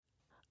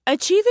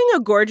Achieving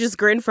a gorgeous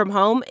grin from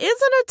home isn't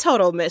a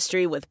total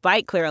mystery with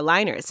Byte Clear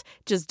aligners.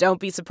 Just don't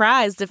be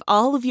surprised if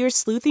all of your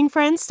sleuthing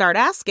friends start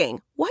asking,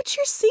 "What's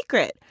your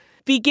secret?"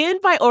 Begin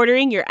by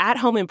ordering your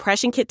at-home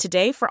impression kit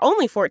today for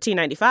only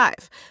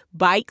 $14.95.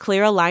 Byte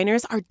Clear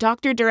aligners are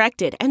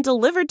doctor-directed and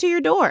delivered to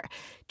your door.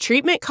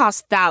 Treatment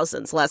costs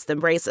thousands less than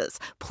braces.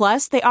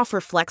 Plus, they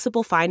offer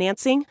flexible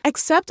financing,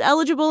 accept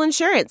eligible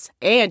insurance,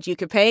 and you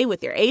can pay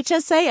with your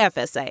HSA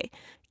FSA.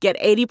 Get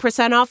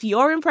 80% off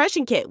your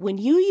impression kit when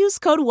you use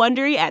code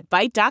WONDERY at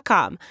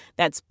Byte.com.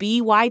 That's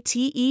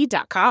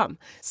BYTE.com.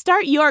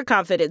 Start your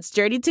confidence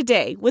journey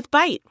today with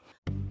Byte.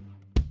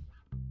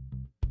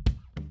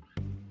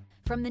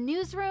 From the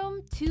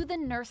newsroom to the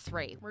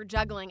nursery, we're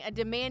juggling a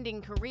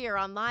demanding career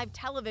on live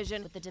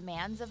television with the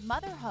demands of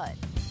motherhood.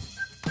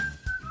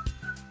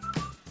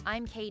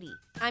 I'm Katie.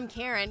 I'm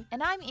Karen.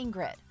 And I'm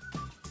Ingrid.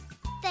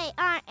 They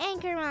are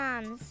Anchor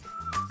Moms.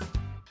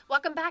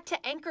 Welcome back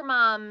to Anchor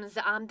Moms.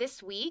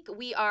 This week,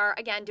 we are,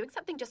 again, doing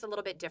something just a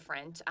little bit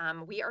different.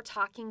 We are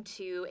talking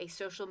to a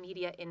social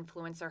media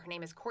influencer. Her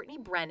name is Courtney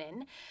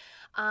Brennan.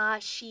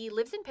 She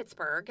lives in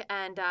Pittsburgh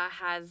and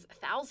has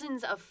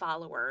thousands of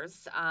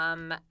followers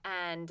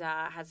and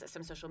has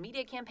some social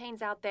media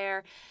campaigns out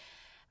there.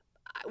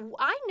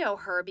 I know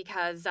her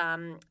because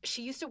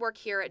she used to work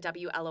here at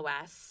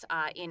WLOS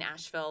in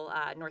Asheville,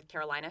 North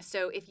Carolina.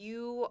 So if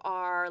you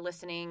are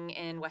listening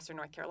in Western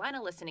North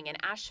Carolina, listening in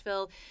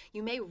Asheville,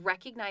 you may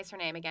recognize her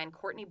name. Again,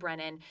 Courtney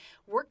Brennan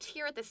worked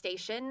here at the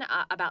station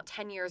about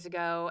 10 years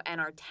ago,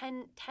 and our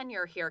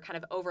tenure here kind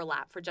of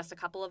overlapped for just a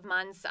couple of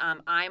months.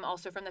 I'm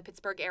also from the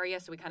Pittsburgh area,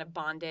 so we kind of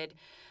bonded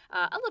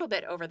a little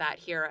bit over that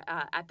here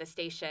at the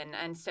station.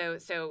 And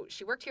so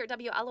she worked here at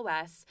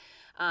WLOS.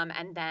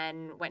 And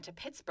then went to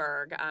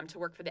Pittsburgh to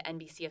work for the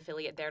NBC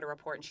affiliate there to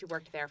report. And she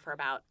worked there for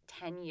about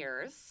 10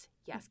 years.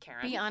 Yes,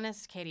 Karen. Be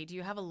honest, Katie. Do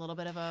you have a little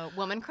bit of a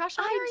woman crush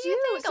on her? I do. You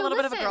think? A little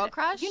bit of a girl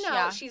crush? You know,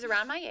 yeah. She's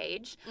around my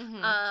age.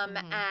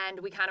 And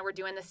we kind of were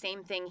doing the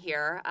same thing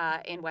here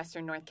in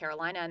Western North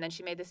Carolina. And then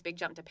she made this big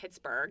jump to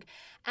Pittsburgh.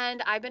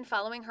 And I've been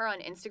following her on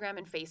Instagram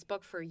and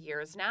Facebook for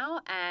years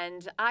now.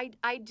 And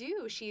I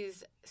do.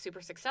 She's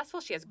super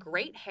successful. She has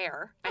great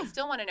hair. I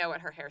still want to know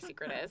what her hair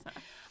secret is.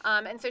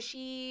 And so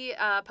she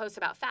posts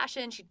about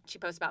fashion. She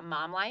posts about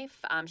mom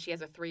life. She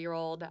has a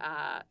 3-year-old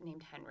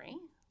named Henry.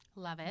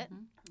 Love it.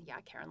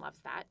 Yeah, Karen loves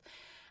that.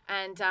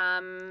 And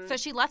so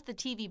she left the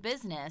TV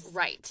business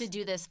right to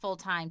do this full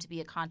time to be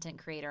a content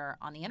creator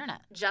on the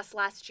internet. Just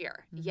last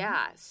year.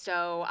 Yeah.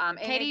 So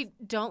Katie,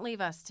 don't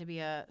leave us to be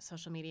a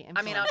social media influencer.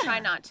 I mean, I'll try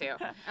not to.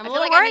 I'm a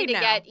little worried I need to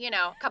now. get,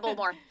 a couple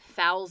more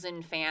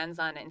 1,000 fans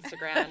on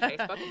Instagram and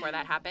Facebook before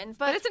that happens.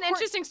 But it's an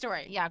interesting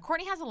story. Yeah,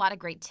 Courtney has a lot of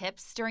great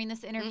tips during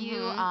this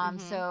interview.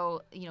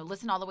 So,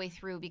 listen all the way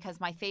through,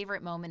 because my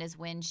favorite moment is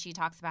when she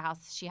talks about how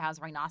she has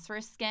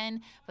rhinoceros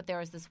skin, but there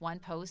was this one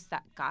post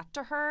that got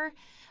to her.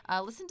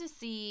 Listen to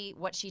see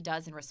what she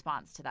does in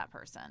response to that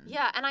person.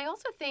 Yeah, and I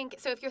also think,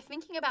 so if you're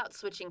thinking about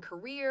switching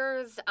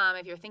careers,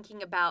 if you're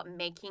thinking about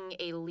making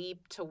a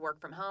leap to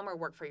work from home or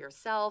work for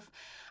yourself,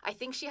 I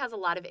think she has a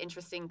lot of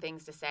interesting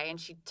things to say.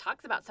 And she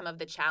talks about some of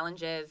the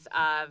challenges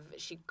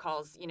she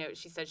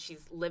said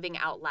she's living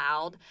out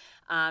loud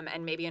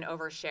and maybe an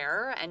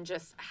oversharer, and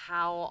just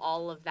how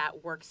all of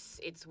that works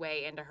its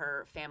way into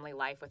her family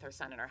life with her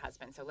son and her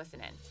husband. So listen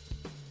in.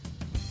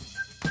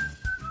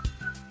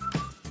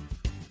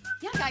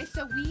 Yeah, guys,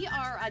 so we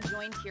are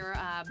joined here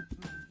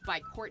by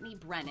Courtney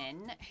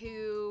Brennan,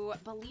 who,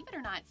 believe it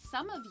or not,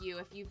 some of you,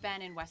 if you've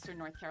been in Western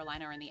North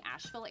Carolina or in the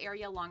Asheville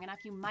area long enough,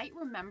 you might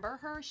remember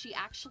her. She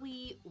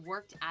actually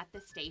worked at the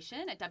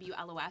station at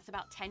WLOS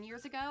about 10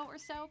 years ago or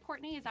so.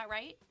 Courtney, is that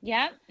right?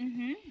 Yeah.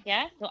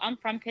 Yeah. So I'm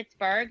from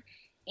Pittsburgh.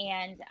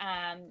 And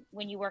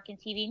when you work in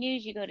TV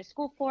news, you go to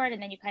school for it,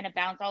 and then you kind of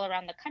bounce all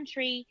around the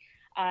country,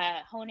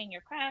 honing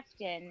your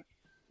craft and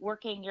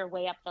working your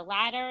way up the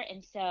ladder.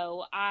 And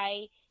so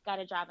I got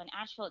a job in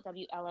Asheville at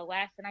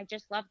WLOS, and I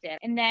just loved it.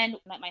 And then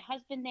met my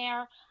husband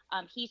there.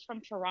 He's from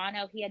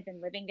Toronto. He had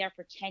been living there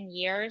for 10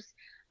 years.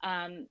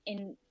 And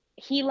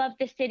he loved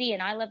the city,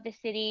 and I loved the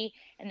city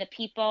and the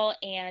people.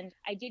 And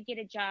I did get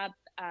a job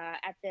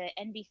at the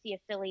NBC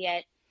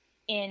affiliate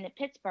in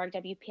Pittsburgh,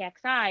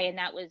 WPXI, and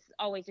that was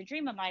always a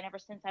dream of mine ever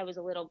since I was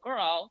a little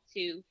girl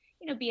to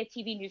be a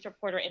TV news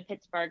reporter in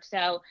Pittsburgh.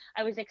 So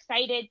I was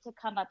excited to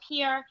come up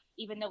here,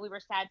 even though we were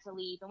sad to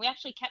leave. And we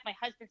actually kept my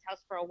husband's house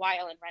for a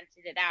while and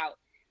rented it out,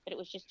 but it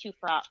was just too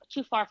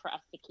far for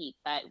us to keep.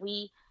 But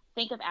we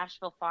think of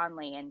Asheville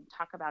fondly and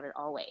talk about it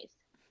always.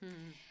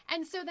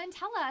 And so then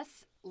tell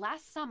us,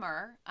 last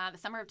summer, the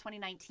summer of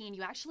 2019,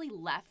 you actually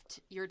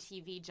left your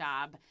TV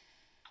job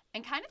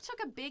and kind of took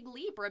a big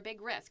leap or a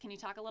big risk. Can you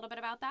talk a little bit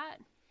about that?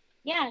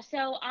 Yeah,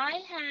 so I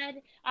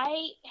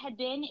had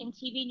been in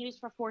TV news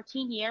for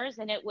 14 years,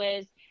 and that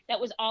was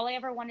all I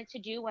ever wanted to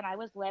do when I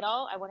was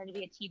little. I wanted to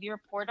be a TV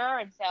reporter,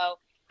 and so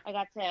I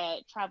got to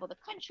travel the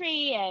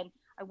country, and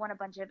I won a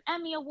bunch of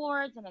Emmy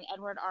Awards and an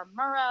Edward R.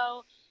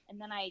 Murrow, and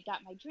then I got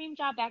my dream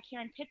job back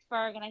here in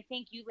Pittsburgh. And I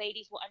think you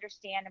ladies will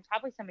understand, and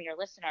probably some of your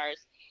listeners,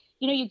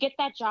 you get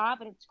that job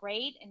and it's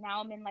great. And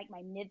now I'm in like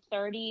my mid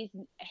 30s,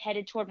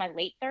 headed toward my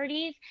late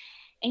 30s.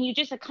 And you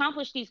just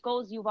accomplish these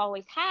goals you've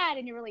always had,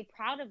 and you're really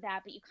proud of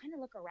that. But you kind of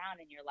look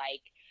around and you're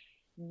like,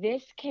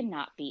 this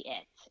cannot be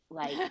it.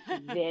 Like,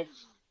 this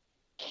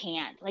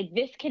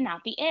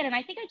cannot be it. And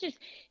I think I just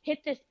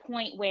hit this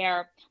point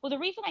where, well, the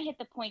reason I hit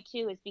the point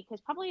too is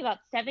because probably about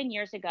 7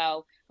 years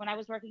ago, when I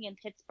was working in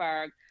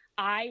Pittsburgh,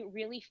 I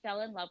really fell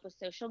in love with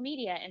social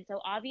media. And so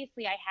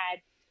obviously I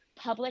had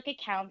public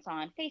accounts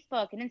on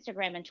Facebook and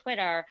Instagram and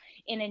Twitter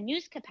in a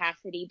news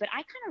capacity, but I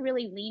kind of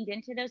really leaned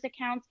into those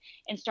accounts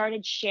and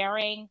started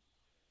sharing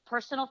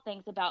personal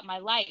things about my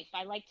life.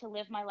 I like to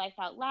live my life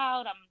out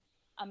loud.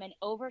 I'm an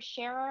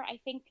oversharer, I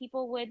think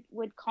people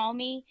would call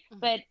me,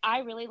 but I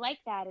really like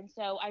that. And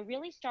so I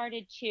really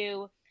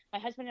my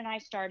husband and I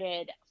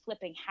started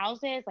flipping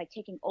houses, like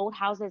taking old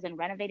houses and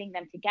renovating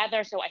them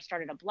together. So I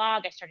started a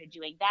blog, I started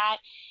doing that.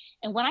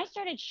 And when I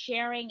started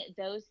sharing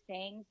those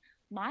things,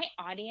 my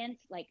audience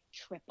like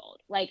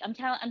tripled. Like I'm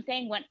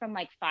saying went from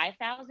like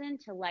 5,000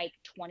 to like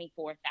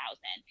 24,000.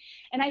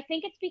 And I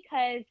think it's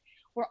because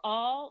we're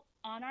all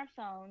on our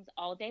phones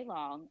all day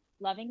long,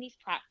 loving these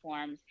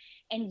platforms.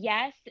 And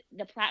yes,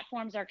 the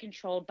platforms are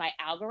controlled by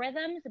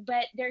algorithms,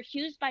 but they're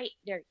used by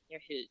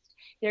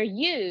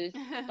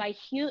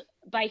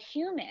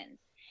humans.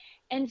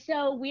 And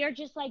so we are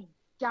just like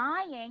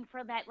dying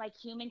for that like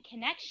human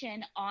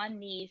connection on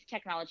these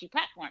technology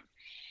platforms.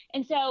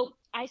 And so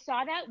I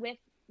saw that with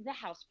the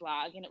house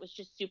blog, and it was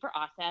just super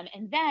awesome.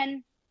 And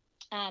then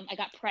I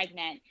got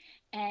pregnant,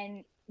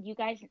 and you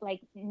guys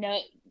like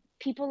know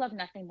people love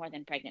nothing more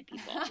than pregnant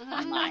people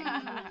online.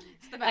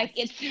 It's the best. Like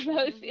it's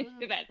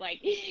the best. Like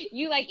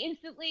you like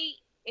instantly,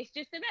 it's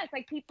just the best.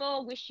 Like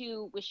people wish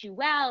you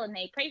well, and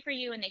they pray for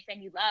you, and they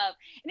send you love,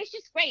 and it's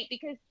just great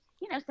because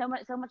so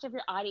much of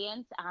your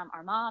audience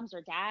are moms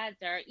or dads,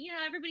 or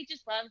everybody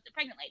just loves the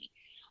pregnant lady.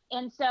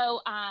 And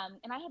so,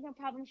 and I had no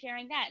problem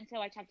sharing that. And so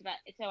I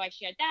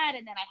shared that,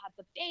 and then I had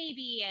the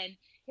baby, and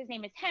his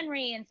name is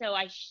Henry. And so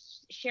I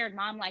shared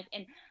mom life,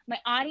 and my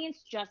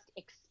audience just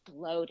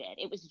exploded.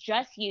 It was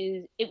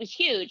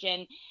huge.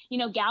 And,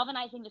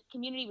 galvanizing this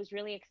community was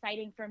really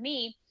exciting for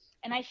me.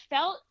 And I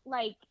felt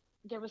like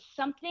there was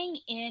something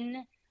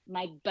in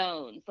my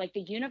bones, like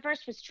the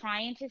universe was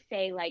trying to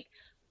say, like,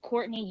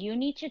 Courtney, you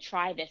need to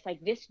try this. Like,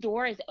 this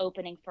door is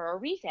opening for a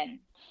reason.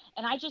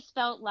 And I just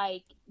felt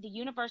like the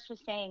universe was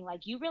saying,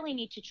 like, you really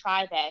need to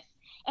try this.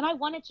 And I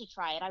wanted to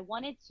try it. I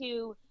wanted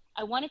to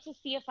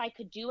see if I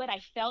could do it. I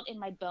felt in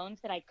my bones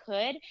that I could.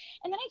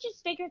 And then I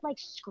just figured, like,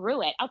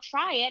 screw it. I'll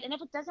try it. And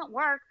if it doesn't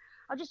work,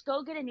 I'll just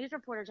go get a news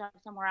reporter job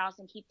somewhere else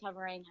and keep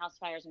covering house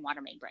fires and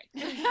water main breaks.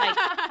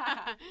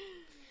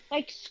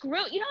 Like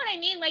screw, you know what I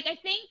mean? Like, I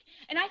think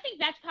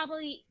that's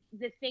probably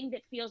the thing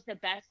that feels the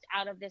best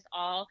out of this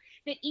all,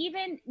 that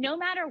even no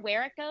matter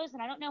where it goes,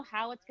 and I don't know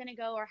how it's going to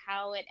go or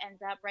how it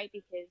ends up, right?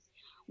 Because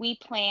we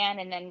plan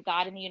and then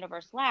God and the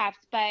universe laughs,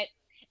 but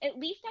at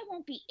least I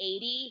won't be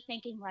 80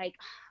 thinking like,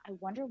 I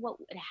wonder what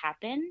would have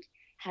happened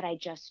had I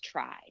just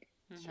tried.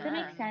 Does that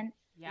make sense?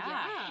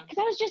 Yeah. Because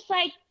I was just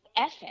like,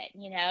 F it,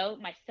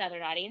 my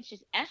Southern audience,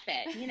 just F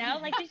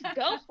it, like just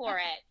go for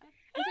it.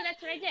 And so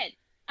that's what I did.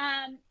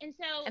 And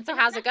so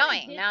how's it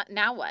going?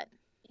 Now what?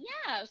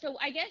 Yeah. So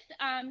I guess,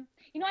 I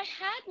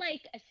had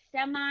like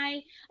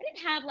I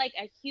didn't have like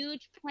a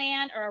huge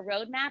plan or a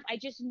roadmap. I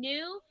just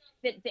knew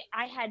that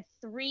I had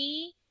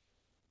 3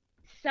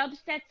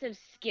 subsets of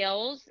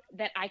skills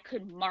that I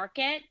could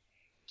market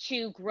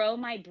to grow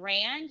my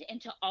brand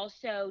and to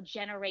also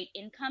generate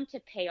income to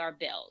pay our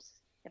bills,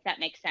 if that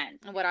makes sense.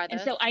 And what are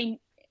those?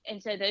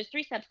 And so those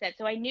 3 subsets.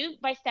 So I knew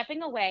by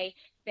stepping away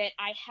that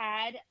I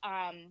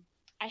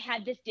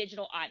had this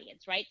digital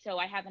audience, right? So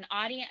I have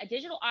a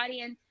digital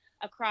audience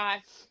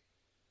across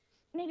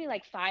maybe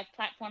like 5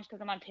 platforms,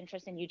 because I'm on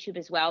Pinterest and YouTube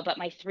as well. But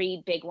my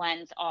 3 big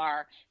ones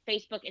are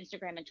Facebook,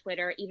 Instagram, and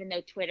Twitter, even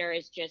though Twitter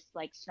is just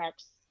like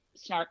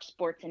snark,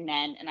 sports, and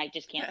men. And I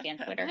just can't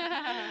stand Twitter.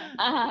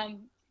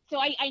 So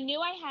I knew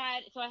I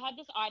had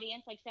this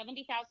audience, like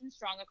 70,000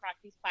 strong across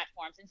these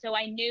platforms. And so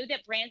I knew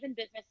that brands and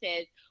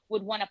businesses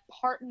would want to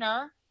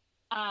partner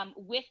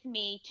with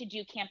me to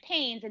do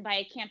campaigns. And by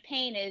a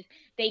campaign is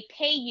they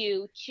pay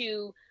you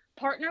to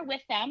partner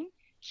with them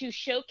to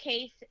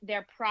showcase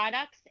their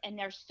products and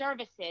their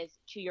services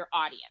to your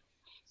audience.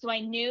 So I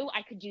knew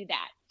I could do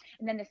that.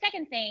 And then the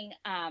second thing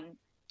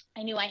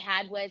I knew I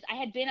had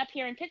been up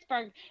here in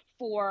Pittsburgh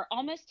for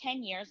almost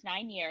 9 years.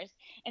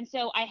 And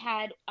so I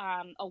had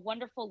a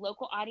wonderful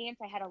local audience.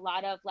 I had a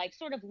lot of like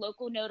sort of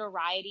local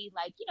notoriety,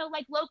 like,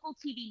 like local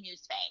TV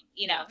news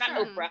fame, not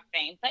Oprah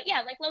fame, but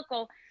yeah, like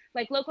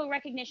local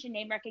recognition,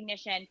 name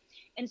recognition.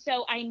 And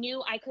so I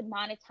knew I could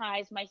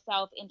monetize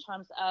myself in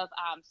terms of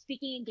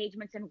speaking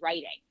engagements and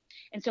writing.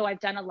 And so I've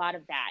done a lot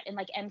of that and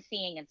like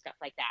emceeing and stuff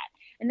like that.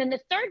 And then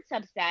the third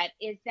subset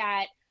is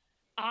that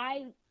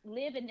I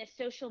live in this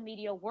social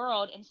media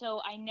world. And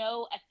so I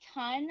know a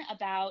ton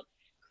about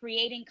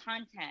creating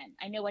content.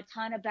 I know a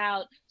ton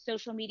about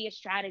social media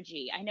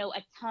strategy. I know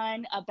a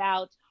ton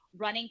about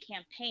running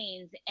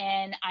campaigns.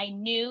 And I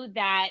knew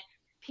that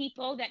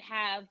people that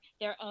have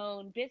their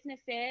own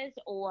businesses,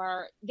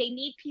 or they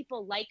need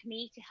people like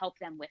me to help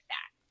them with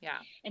that. Yeah.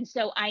 And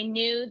so I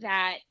knew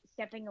that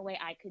stepping away,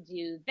 I could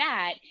do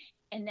that.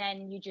 And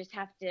then you just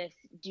have to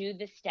do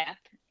the step,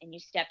 and you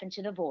step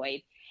into the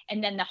void.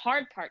 And then the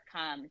hard part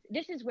comes.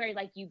 This is where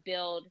like you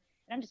build,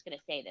 and I'm just going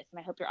to say this, and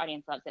I hope your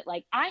audience loves it.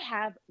 Like, I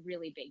have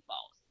really big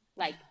balls,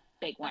 like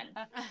big ones,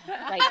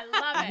 like I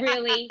love it.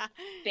 really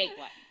big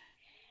ones.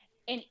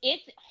 And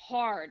it's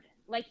hard.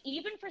 Like,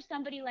 even for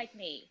somebody like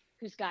me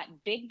who's got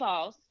big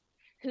balls,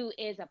 who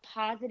is a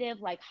positive,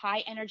 like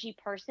high energy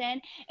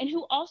person, and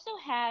who also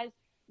has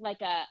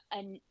like a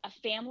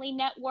family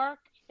network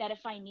that if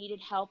I needed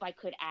help, I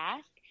could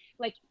ask.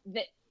 Like,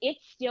 it's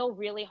still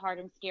really hard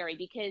and scary,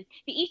 because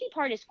the easy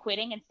part is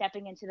quitting and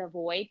stepping into the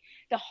void.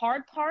 The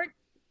hard part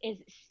is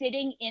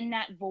sitting in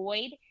that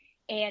void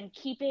and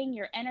keeping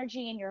your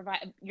energy and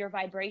your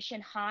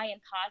vibration high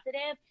and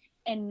positive,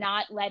 and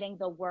not letting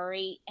the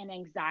worry and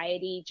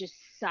anxiety just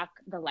suck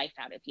the life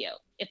out of you,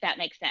 if that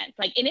makes sense.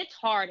 Like, and it's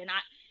hard,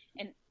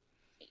 and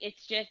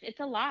it's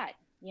a lot,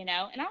 you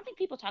know, and I don't think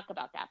people talk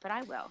about that, but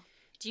I will.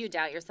 Do you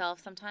doubt yourself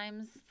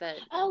sometimes that?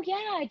 Oh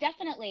yeah,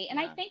 definitely. And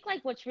Yeah. I think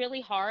like what's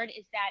really hard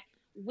is that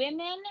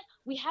women,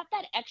 we have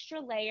that extra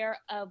layer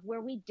of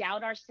where we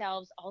doubt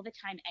ourselves all the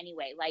time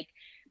anyway. Like,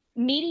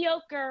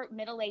 mediocre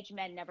middle-aged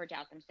men never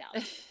doubt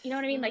themselves. You know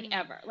what I mean? Like,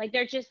 ever. Like,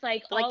 they're just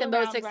like Like all the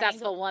most around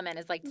successful woman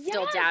is like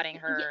still Yes, doubting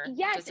her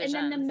yes, decisions.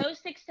 and then the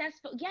most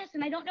successful, yes,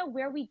 and I don't know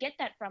where we get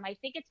that from. I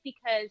think it's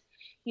because,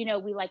 you know,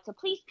 we like to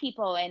please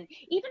people, and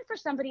even for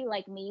somebody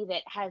like me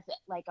that has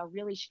like a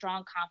really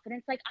strong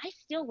confidence, like, I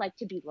still like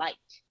to be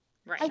liked.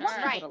 Right. I want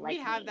people Right. to like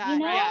We have me, that you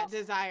know?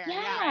 desire.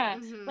 Yeah.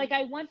 Mhm. Like,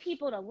 I want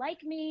people to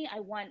like me.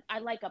 I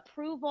like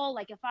approval.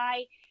 Like, if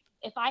I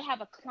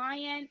have a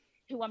client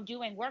who I'm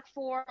doing work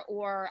for,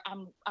 or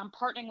I'm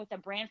partnering with a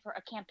brand for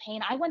a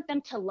campaign, I want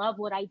them to love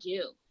what I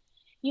do.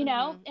 You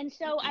know? And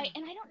so I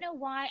don't know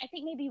why. I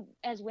think maybe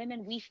as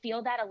women, we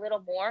feel that a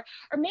little more,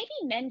 or maybe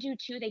men do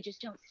too. They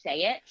just don't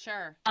say it.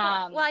 Sure.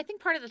 Well, I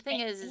think part of the thing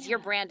is your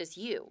brand is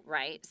you,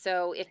 right?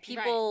 So if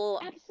people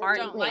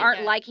Absolutely.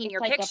 aren't liking It's your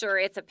like picture,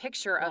 it's a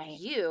picture of Right.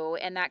 you,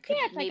 and that could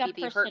it's maybe like a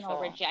be personal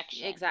hurtful.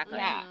 rejection. Exactly.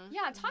 Yeah.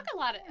 Yeah, talk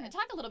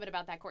a little bit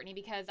about that, Courtney,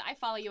 because I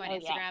follow you on Oh,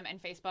 yeah. Instagram and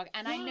Facebook,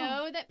 and I Yeah.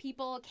 know that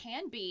people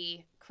can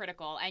be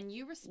critical, and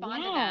you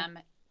respond to Yeah.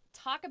 them.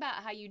 Talk about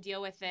how you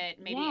deal with it,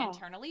 maybe Yeah.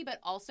 internally, but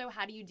also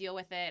how do you deal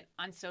with it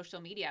on social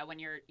media when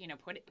you're, you know,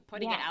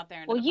 putting Yeah. it out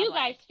there. Into Well, the you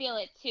public? guys feel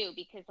it too,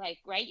 because like,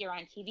 right, you're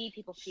on TV,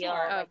 people feel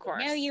Sure. like Of course.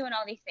 they know you and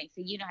all these things,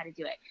 so you know how to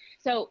do it.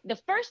 So the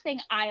first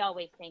thing I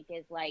always think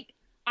is like,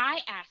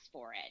 I ask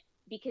for it,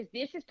 because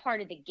this is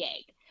part of the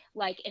gig.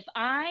 Like, if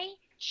I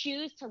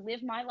choose to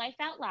live my life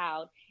out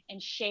loud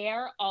and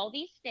share all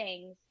these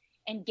things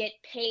and get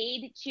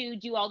paid to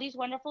do all these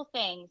wonderful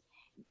things,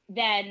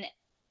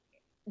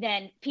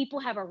 then people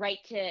have a right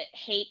to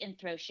hate and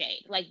throw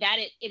shade. Like, that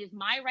it is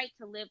my right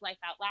to live life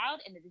out loud,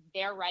 and it is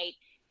their right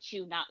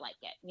to not like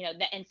it, you know.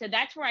 And so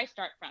that's where I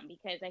start from,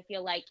 because I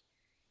feel like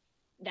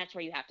that's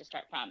where you have to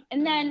start from.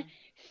 And then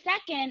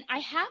second, I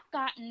have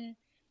gotten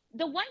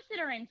the ones that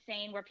are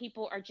insane, where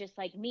people are just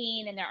like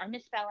mean, and there are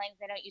misspellings,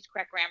 they don't use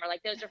correct grammar,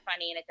 like those are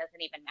funny and it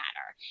doesn't even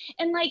matter.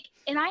 And like,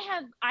 and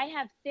I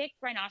have thick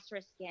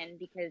rhinoceros skin,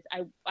 because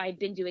I've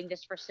been doing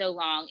this for so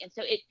long, and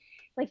so it,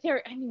 like,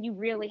 you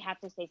really have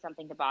to say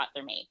something to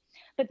bother me.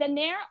 But then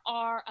there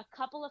are a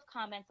couple of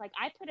comments. Like,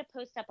 I put a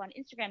post up on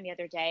Instagram the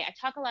other day. I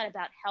talk a lot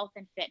about health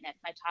and fitness.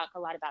 I talk a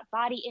lot about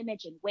body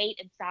image and weight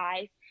and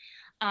size.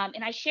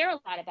 And I share a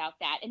lot about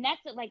that. And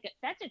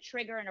that's a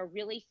trigger and a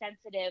really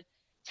sensitive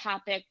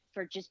topic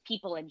for just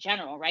people in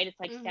general, right? It's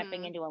like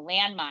stepping into a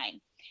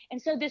landmine.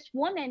 And so this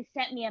woman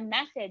sent me a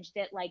message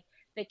that, like,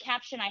 the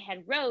caption I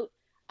had wrote,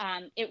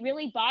 it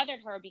really bothered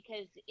her,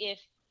 because if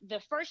the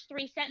first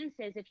three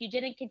sentences, if you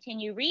didn't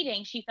continue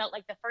reading, she felt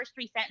like the first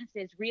three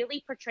sentences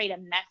really portrayed a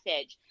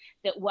message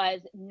that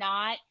was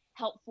not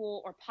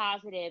helpful or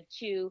positive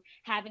to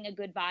having a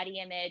good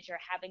body image or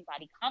having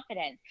body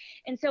confidence.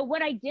 And so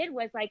what I did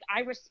was, like,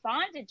 I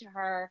responded to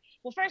her.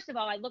 Well, first of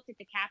all, I looked at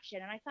the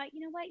caption and I thought, you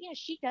know what? Yeah,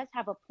 she does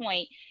have a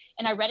point.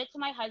 And I read it to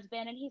my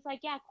husband, and he's like,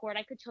 yeah, Court,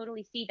 I could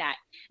totally see that.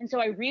 And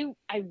so I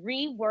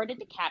reworded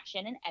the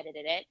caption and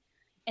edited it.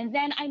 And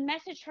then I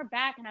messaged her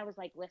back, and I was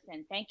like,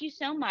 listen, thank you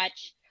so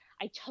much.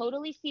 I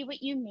totally see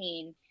what you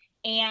mean.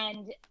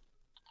 And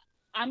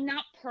I'm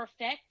not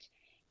perfect.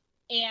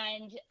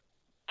 And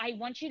I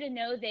want you to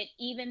know that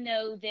even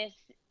though this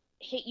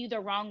hit you the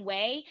wrong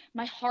way,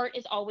 my heart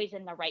is always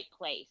in the right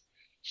place.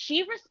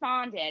 She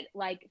responded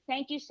like,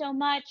 thank you so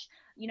much.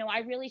 You know, I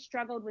really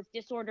struggled with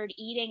disordered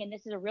eating, and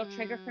this is a real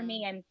trigger for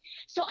me. And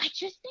so I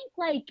just think,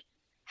 like,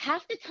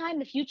 half the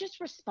time, if you just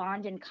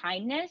respond in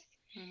kindness,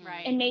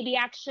 Right. and maybe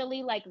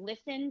actually like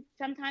listen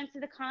sometimes to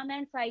the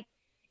comments, like,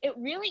 it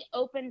really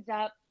opens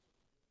up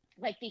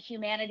like the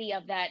humanity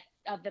of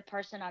the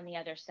person on the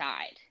other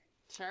side.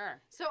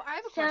 Sure. So I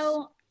have a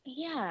question.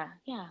 Yeah.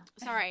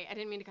 Sorry, I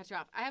didn't mean to cut you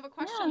off. I have a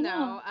question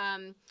No.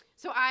 though.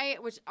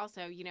 Which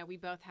also, we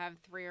both have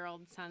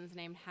 3-year-old sons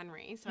named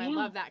Henry, so I Yeah.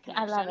 love that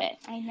connection. I love it.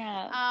 I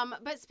know.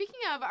 But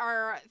speaking of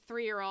our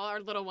 3-year-old, our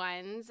little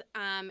ones,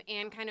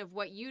 and kind of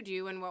what you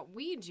do and what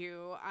we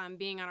do,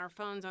 being on our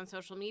phones on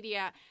social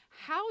media,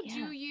 how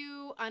do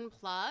you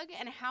unplug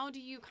and how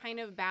do you kind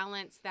of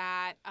balance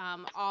that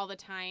all the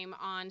time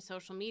on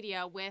social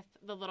media with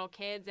the little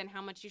kids and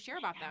how much you share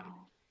about them?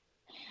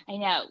 I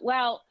know.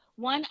 Well,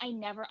 one, I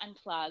never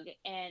unplug,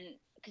 and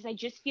because I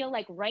just feel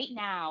like right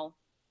now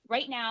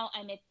I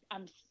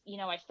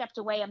stepped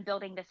away, I'm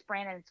building this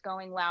brand and it's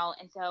going well.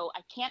 And so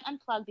I can't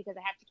unplug because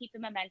I have to keep the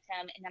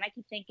momentum. And then I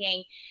keep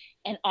thinking,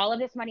 and all of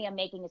this money I'm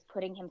making is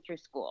putting him through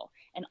school.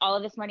 And all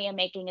of this money I'm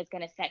making is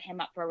going to set him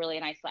up for a really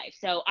nice life.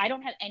 So I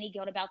don't have any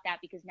guilt about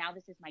that because now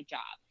this is my job.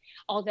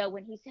 Although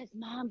when he says,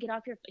 Mom,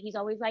 he's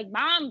always like,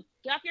 Mom,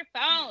 get off your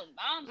phone.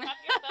 Mom, get off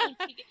your phone.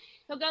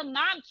 He'll go,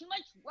 Mom, too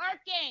much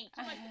working.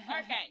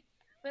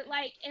 But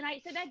I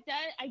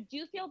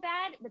do feel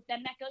bad, but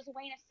then that goes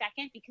away in a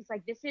second because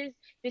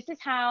this is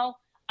how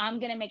I'm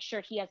going to make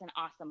sure he has an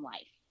awesome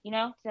life.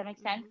 Does that make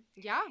sense?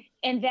 Yeah.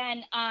 And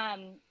then,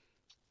 and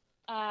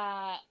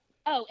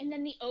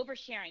then the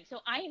oversharing.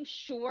 So I am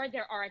sure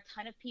there are a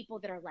ton of people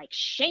that are like,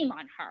 shame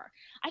on her.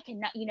 I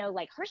cannot,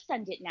 her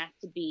son didn't ask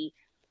to be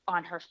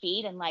on her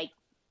feed and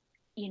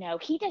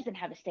he doesn't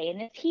have a say in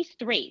this. He's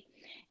 3.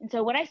 And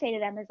so what I say to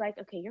them is like,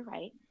 okay, you're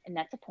right. And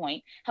that's a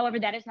point. However,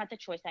 that is not the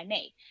choice I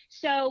made.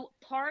 So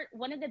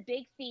one of the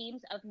big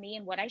themes of me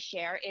and what I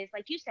share is,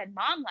 like you said,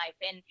 mom life.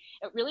 And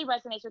it really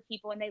resonates with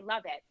people and they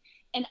love it.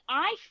 And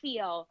I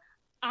feel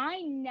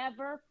I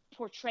never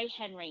portray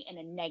Henry in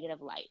a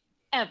negative light,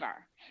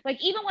 ever.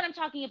 Like, even when I'm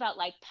talking about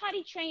like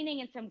potty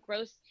training and some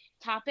gross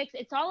topics,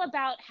 it's all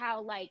about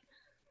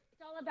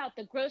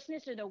the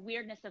grossness or the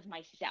weirdness of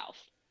myself.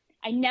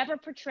 I never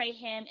portray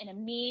him in a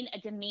mean, a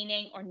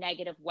demeaning, or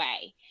negative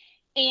way.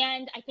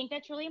 And I think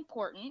that's really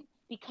important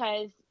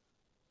because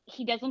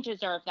he doesn't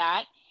deserve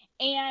that.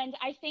 And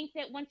I think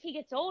that once he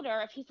gets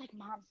older, if he's like,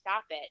 Mom,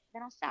 stop it,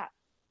 then I'll stop.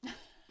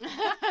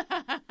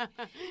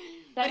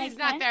 But he's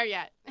not there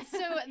yet. So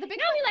the big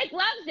he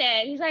loves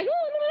it. He's like,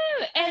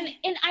 ooh.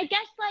 And I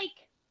guess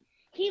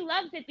he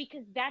loves it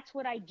because that's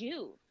what I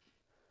do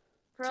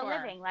for a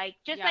living. Like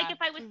if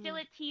I was still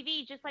at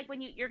TV, just like when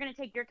you're going to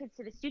take your kids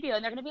to the studio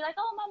and they're going to be like,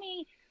 oh,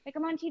 Mommy, like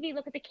I'm on TV,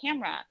 look at the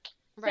camera.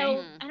 Right.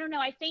 So I don't know.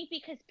 I think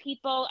because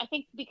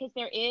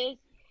there is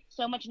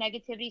so much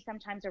negativity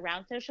sometimes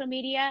around social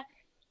media,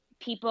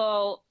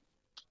 people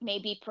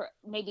maybe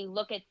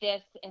look at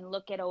this and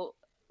look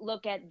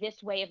at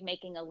this way of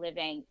making a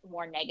living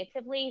more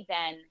negatively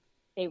than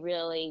they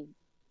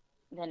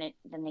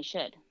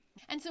should.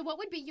 And so what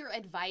would be your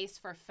advice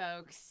for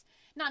folks,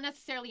 not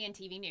necessarily in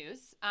TV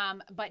news,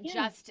 but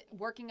just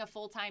working a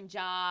full-time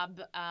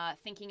job,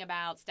 thinking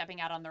about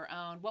stepping out on their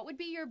own? What would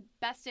be your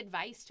best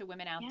advice to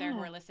women out there who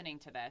are listening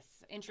to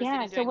this,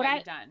 interested in doing what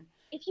you've done?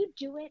 If you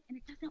do it and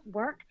it doesn't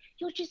work,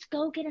 you'll just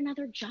go get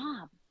another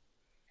job.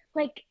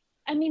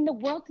 The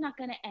world's not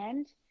going to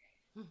end,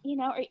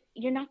 or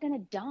you're not going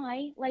to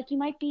die. You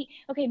might be,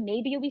 okay,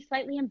 maybe you'll be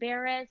slightly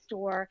embarrassed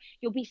or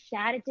you'll be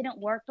sad it didn't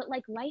work, but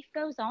life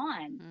goes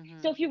on. Mm-hmm.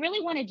 So if you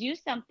really want to do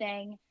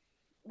something,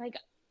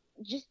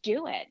 just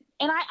do it.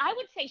 And I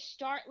would say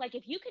start,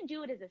 if you can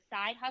do it as a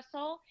side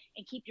hustle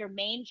and keep your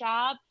main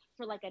job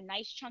for a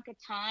nice chunk of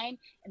time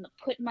and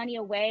put money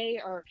away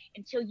or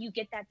until you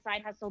get that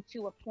side hustle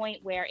to a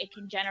point where it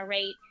can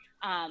generate,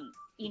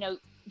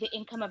 the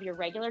income of your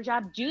regular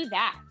job, do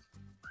that.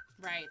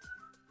 Right.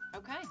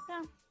 Okay.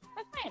 So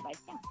that's my advice.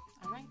 Yeah.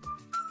 All right.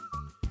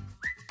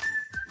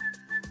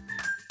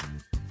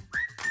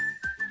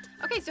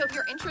 Okay, so if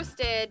you're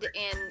interested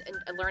in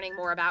learning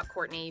more about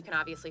Courtney, you can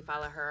obviously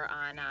follow her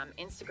on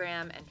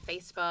Instagram and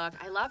Facebook.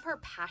 I love her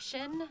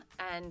passion,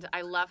 and I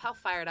love how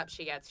fired up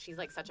she gets. She's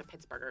such a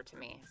Pittsburgher to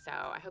me. So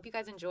I hope you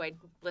guys enjoyed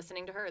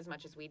listening to her as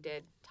much as we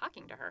did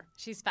talking to her.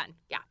 She's fun.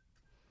 Yeah.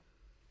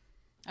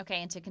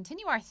 Okay, and to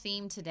continue our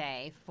theme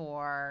today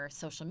for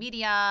social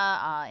media,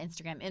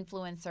 Instagram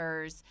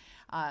influencers,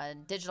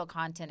 digital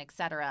content,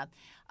 etc.,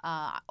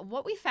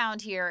 what we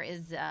found here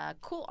is a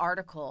cool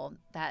article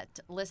that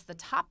lists the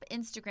top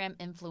Instagram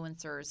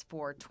influencers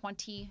for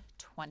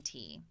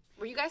 2020.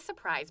 Were you guys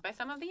surprised by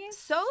some of these?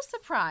 So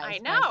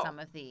surprised by some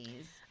of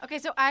these. Okay,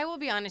 so I will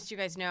be honest, you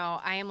guys know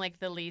I am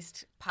the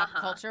least pop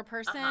culture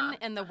person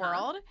in the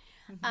world.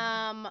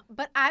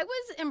 But I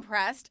was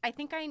impressed. I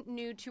think I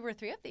knew 2 or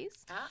 3 of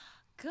these.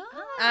 Good.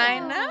 I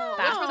know.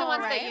 Which were the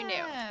ones that you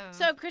knew?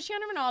 So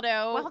Cristiano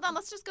Ronaldo. Well, hold on.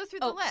 Let's just go through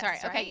the list. Sorry.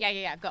 Right?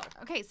 Okay. Yeah. Go.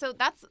 Okay. So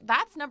that's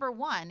number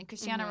 1,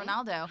 Cristiano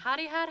Ronaldo.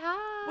 Hottie hot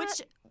hot.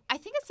 Which I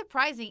think is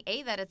surprising.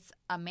 A, that it's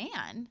a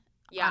man.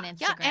 on Instagram.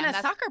 Yeah, and a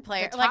That's soccer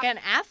player, the like top- an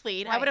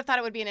athlete. I Right. would have thought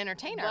it would be an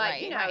entertainer, But,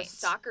 right? you know, Right.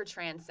 soccer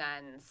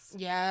transcends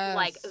Yes.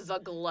 like the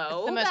globe.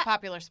 It's the most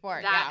popular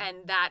sport, That yeah.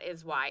 and that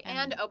is why.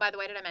 And oh, by the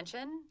way, did I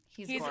mention?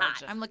 He's He's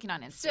gorgeous. hot. I'm looking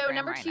on Instagram So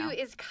number right 2 now.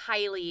 is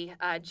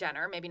Kylie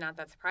Jenner. Maybe not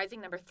that surprising.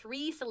 Number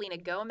 3, Selena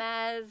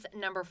Gomez.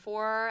 Number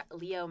 4,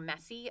 Leo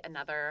Messi,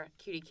 another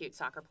cutie cute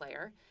soccer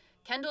player.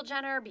 Kendall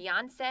Jenner,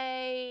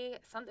 Beyonce.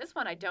 This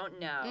one I don't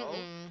know.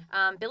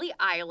 Billie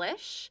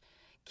Eilish.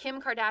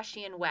 Kim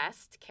Kardashian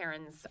West,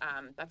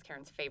 that's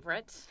Karen's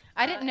favorite.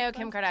 I didn't know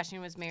Kim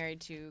Kardashian was married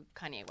to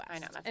Kanye West. I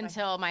know, that's my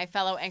until my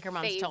fellow anchor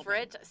moms told me.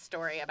 Favorite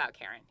story about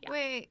Karen. Yeah.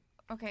 Wait.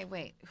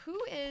 Who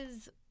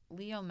is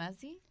Leo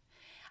Messi?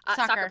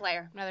 Soccer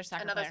player. Another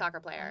soccer Another player. soccer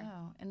player.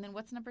 Oh, and then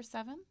what's number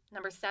 7?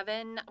 Number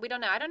 7, we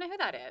don't know. I don't know who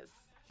that is.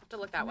 I have to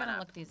look that I'm one gonna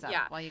up. look these up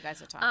Yeah. while you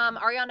guys are talking.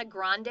 Ariana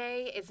Grande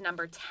is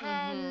number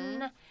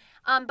 10.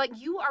 But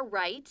you are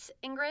right,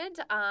 Ingrid.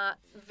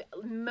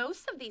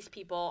 Most of these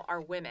people are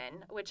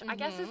women, which I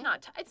guess is it's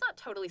not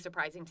totally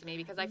surprising to me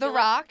because I The feel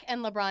Rock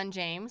and LeBron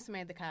James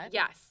made the cut.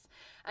 yes,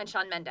 and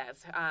Shawn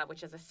Mendes,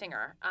 which is a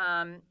singer.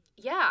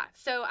 Yeah.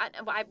 So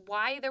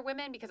why they're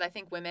women? Because I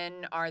think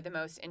women are the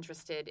most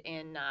interested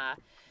in.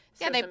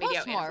 Social they media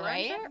post more,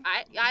 right?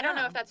 influencer. I don't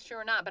know if that's true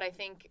or not, but I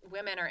think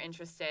women are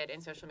interested in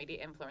social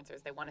media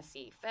influencers. They want to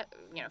see,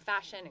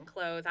 fashion and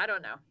clothes. I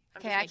don't know.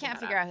 Okay, I can't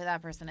figure out who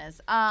that person is.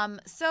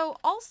 So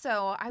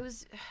also, I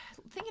was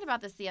thinking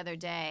about this the other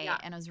day,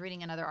 and I was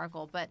reading another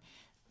article, but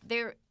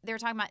they were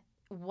talking about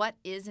what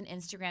is an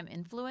Instagram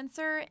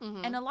influencer,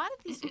 and a lot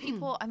of these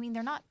people, I mean,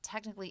 they're not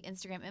technically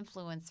Instagram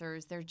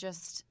influencers. They're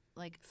just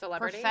like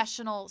Celebrities?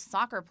 professional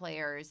soccer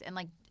players, and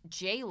like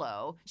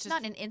J-Lo. She's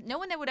not no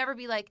one that would ever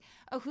be like,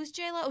 oh, who's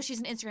J-Lo? Oh, she's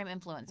an Instagram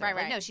influencer. Right,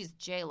 Like, right. no, she's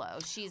J-Lo.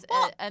 She's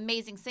an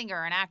amazing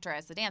singer, an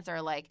actress, a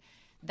dancer. Like,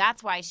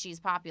 that's why she's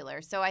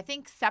popular. So I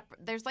think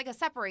there's like a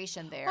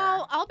separation there.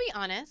 Well, I'll be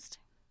honest.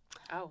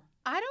 Oh.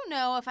 I don't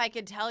know if I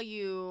could tell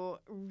you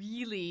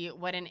really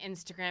what an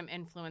Instagram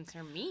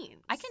influencer means.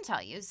 I can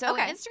tell you. So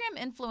Okay. an Instagram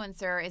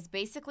influencer is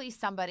basically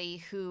somebody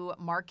who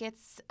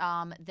markets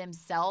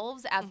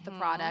themselves as the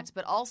product,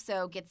 but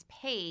also gets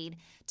paid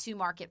to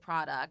market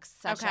products,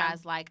 such Okay.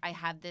 as like, I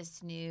have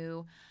this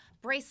new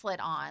bracelet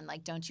on,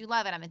 like, don't you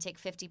love it? I'm gonna take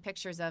 50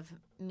 pictures of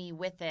me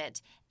with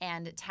it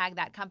and tag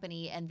that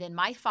company, and then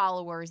my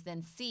followers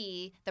then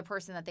see the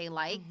person that they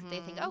like. They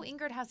think, oh,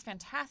 Ingrid has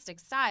fantastic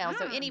style,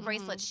 so any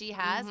bracelet she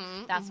has,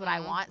 that's what I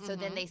want. So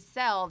then they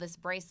sell this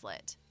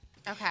bracelet.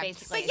 Okay.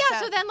 Basically. But yeah,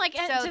 so then like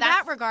so to that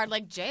that's- regard,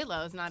 like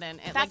J-Lo's not in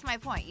it. That's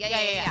like, my point.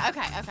 Yeah.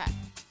 Okay.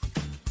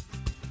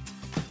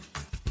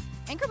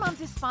 Anchor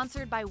Moms is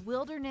sponsored by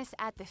Wilderness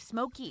at the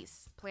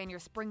Smokies. Plan your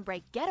spring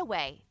break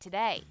getaway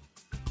today.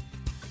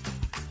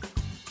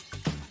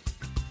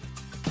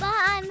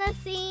 Behind the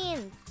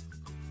scenes.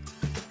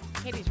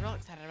 Katie's real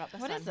excited about this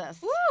What one. is this?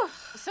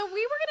 So we were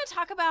going to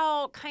talk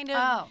about kind of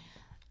Oh.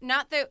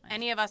 not that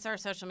any of us are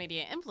social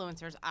media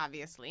influencers,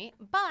 obviously,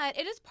 but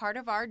it is part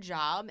of our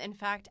job. In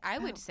fact, I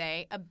would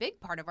say a big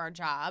part of our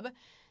job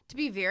to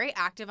be very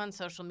active on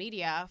social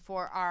media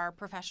for our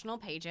professional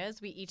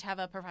pages. We each have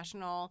a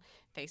professional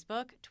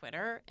Facebook,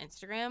 Twitter,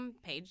 Instagram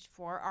page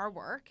for our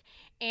work.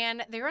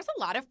 And there is a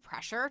lot of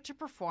pressure to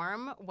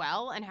perform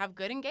well and have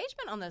good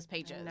engagement on those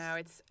pages.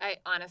 No,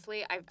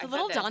 honestly, I've It's a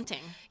little said this.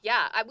 daunting.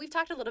 Yeah, we've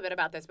talked a little bit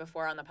about this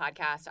before on the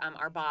podcast.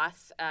 Our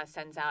boss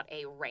sends out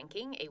a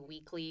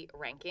weekly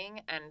ranking.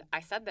 And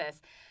I said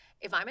this,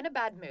 if I'm in a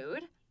bad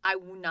mood, I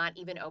will not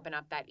even open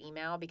up that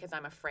email because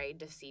I'm afraid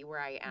to see where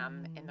I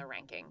am in the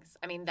rankings.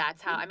 I mean,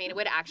 it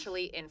would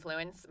actually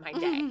influence my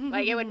day.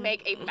 Like, it would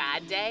make a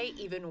bad day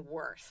even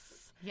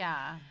worse.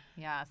 Yeah.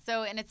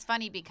 So, and it's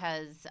funny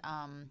because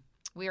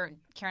Karen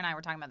and I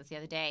were talking about this the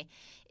other day.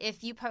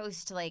 If you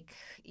post like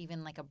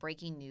even like a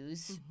breaking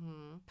news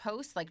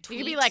post, like tweet,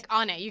 You could be like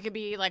on it. You could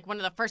be like one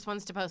of the first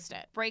ones to post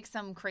it. break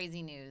some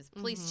crazy news,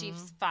 police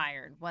chief's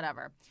fired,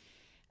 whatever.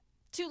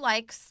 2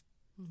 likes,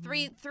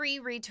 3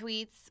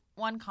 retweets,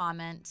 1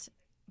 comment,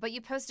 but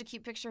you post a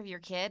cute picture of your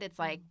kid, it's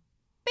like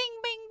bing,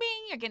 bing, bing.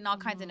 You're getting all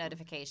kinds of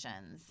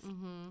notifications.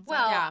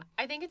 Well, yeah.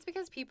 I think it's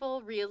because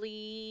people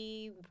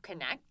really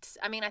connect.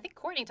 I mean, I think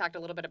Courtney talked a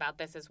little bit about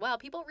this as well.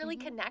 People really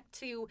connect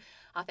to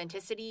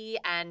authenticity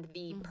and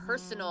the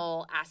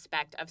personal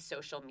aspect of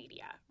social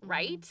media,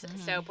 right?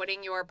 So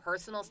putting your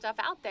personal stuff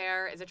out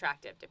there is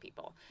attractive to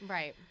people.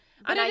 Right.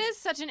 But And it is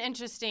such an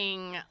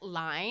interesting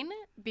line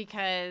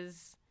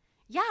because,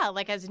 yeah,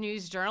 like as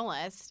news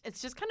journalists,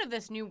 it's just kind of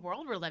this new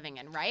world we're living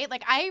in, right?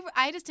 Like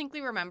I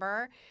distinctly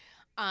remember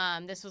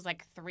this was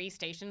like 3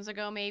 stations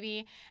ago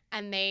maybe,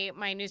 and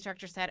my news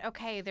director said,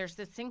 okay, there's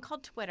this thing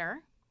called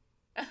Twitter,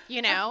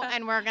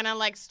 and we're going to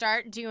like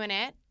start doing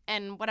it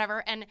and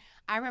whatever. And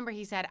I remember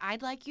he said,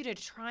 I'd like you to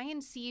try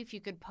and see if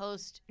you could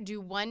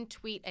do 1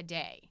 tweet a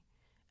day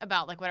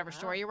about like whatever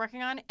story you're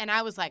working on. And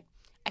I was like,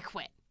 I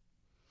quit.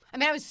 I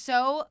mean, I was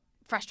so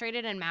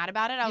frustrated and mad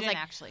about it. I was didn't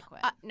like, actually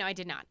quit. no, I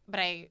did not. But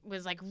I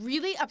was like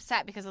really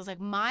upset because I was like,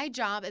 my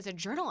job as a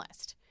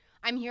journalist,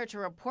 I'm here to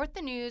report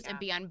the news and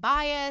be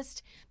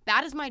unbiased.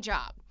 That is my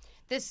job.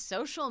 this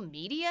social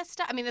media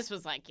stuff. I mean, this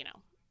was like,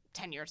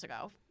 10 years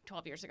ago,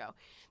 12 years ago.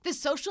 This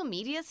social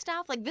media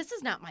stuff, like, this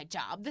is not my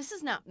job. This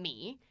is not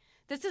me.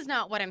 This is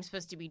not what I'm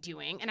supposed to be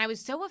doing. And I was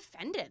so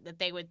offended that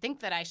they would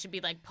think that I should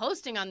be, like,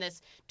 posting on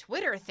this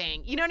Twitter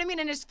thing. You know what I mean?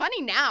 And it's funny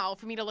now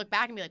for me to look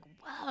back and be like,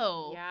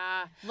 whoa.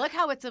 Yeah. Look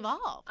how it's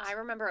evolved. I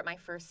remember at my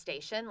first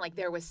station, like,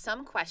 there was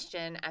some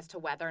question as to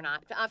whether or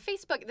not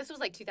Facebook, this was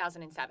like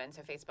 2007,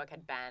 so Facebook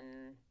had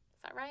been,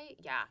 is that right?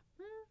 Yeah.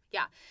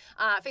 Yeah.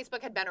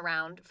 Facebook had been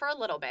around for a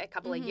little bit, a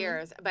couple of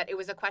years, but it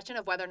was a question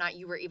of whether or not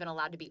you were even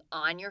allowed to be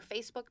on your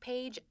Facebook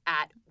page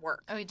at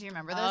work. Oh, do you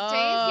remember those days?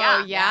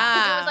 Yeah. Yeah.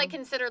 Because it was like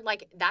considered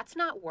like, that's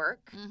not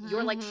work.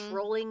 You're like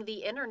trolling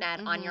the internet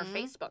on your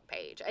Facebook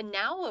page. And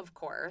now, of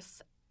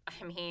course,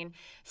 I mean,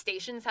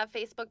 stations have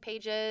Facebook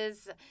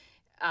pages.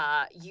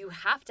 You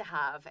have to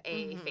have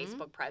a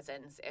Facebook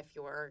presence if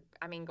you're,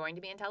 going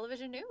to be in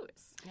television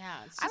news. Yeah.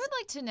 I would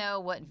like to know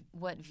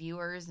what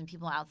viewers and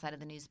people outside of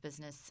the news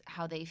business,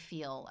 how they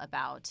feel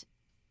about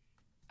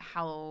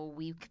how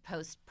we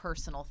post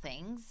personal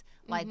things,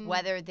 like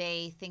whether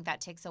they think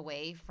that takes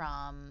away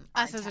from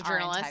us as a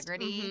journalist, our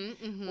integrity,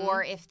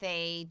 or if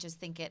they just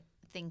think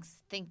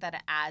that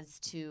it adds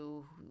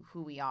to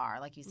who we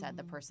are, like you said,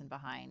 the person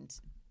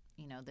behind,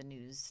 the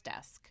news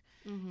desk.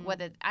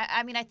 Whether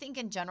I think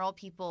in general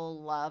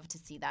people love to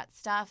see that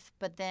stuff,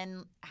 but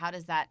then how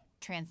does that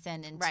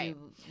transcend into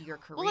your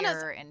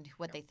career and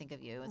what they think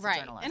of you as a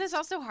journalist? And it's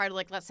also hard,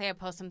 like, let's say I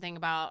post something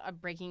about a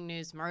breaking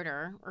news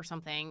murder or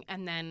something,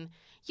 and then,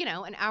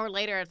 an hour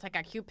later it's like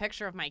a cute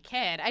picture of my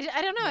kid. I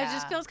don't know. Yeah. It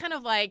just feels kind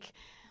of like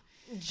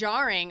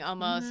jarring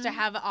almost to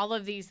have all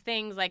of these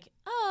things like,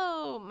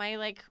 oh, my,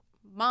 like,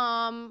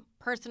 mom,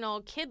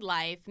 personal kid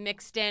life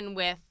mixed in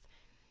with,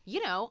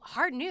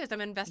 hard news.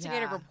 I'm an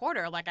investigative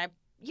reporter. Like,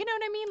 you know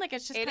what I mean? Like,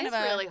 it's just it kind is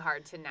of really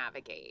hard to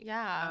navigate.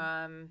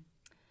 Yeah.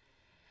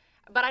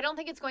 But I don't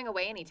think it's going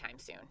away anytime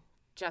soon.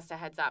 Just a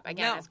heads up.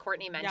 Again, as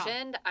Courtney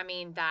mentioned,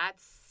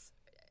 that's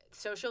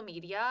social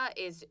media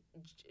is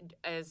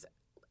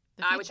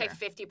I would say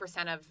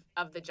 50%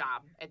 of the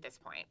job at this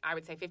point. I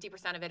would say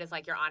 50% of it is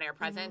like your on-air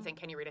presence and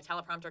can you read a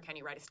teleprompter, can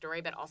you write a story,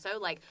 but also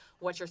like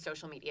what's your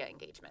social media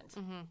engagement?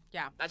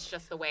 Yeah. That's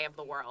just the way of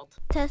the world.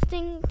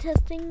 Testing,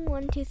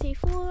 1, 2, 3,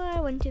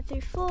 4, 1, 2, 3,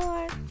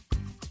 4.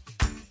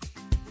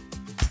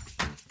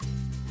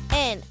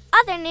 In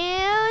other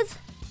news.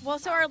 Well,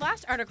 so our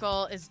last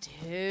article is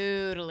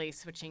totally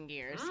switching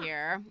gears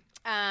here.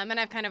 And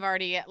I've kind of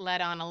already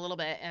led on a little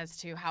bit as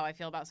to how I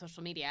feel about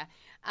social media.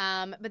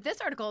 But this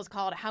article is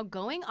called How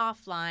Going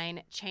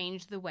Offline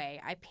Changed the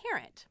Way I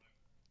Parent.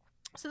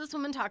 So this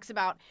woman talks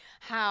about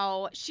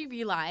how she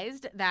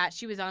realized that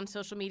she was on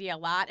social media a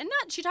lot. And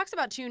she talks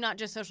about, too, not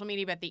just social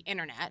media, but the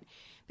internet.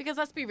 Because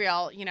let's be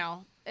real,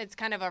 it's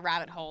kind of a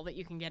rabbit hole that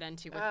you can get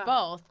into with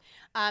both.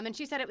 And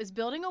she said it was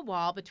building a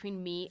wall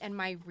between me and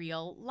my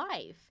real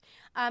life.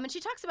 And she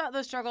talks about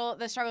the struggles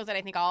that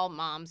I think all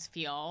moms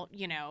feel,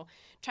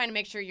 trying to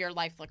make sure your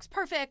life looks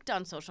perfect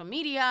on social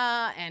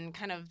media and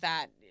kind of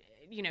that,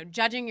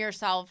 judging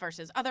yourself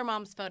versus other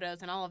moms'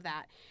 photos and all of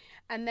that.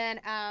 And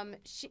then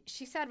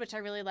she said, which I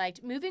really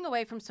liked, moving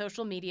away from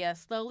social media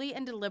slowly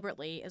and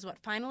deliberately is what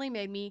finally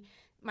made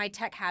my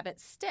tech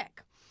habits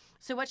stick.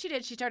 So what she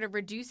did, she started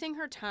reducing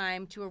her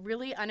time to a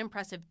really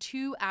unimpressive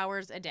 2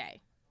 hours a day.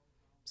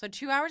 So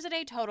 2 hours a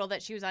day total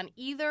that she was on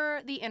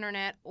either the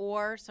internet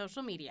or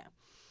social media.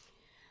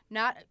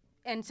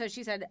 And so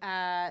she said,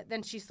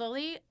 then she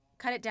slowly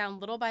cut it down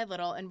little by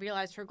little and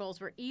realized her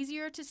goals were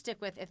easier to stick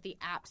with if the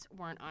apps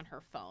weren't on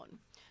her phone.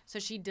 So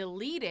she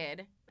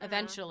deleted,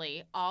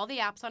 eventually, all the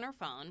apps on her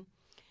phone,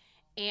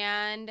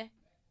 and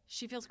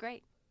she feels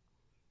great.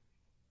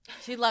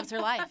 She loves her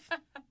life.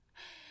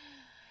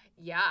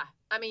 Yeah.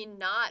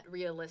 Not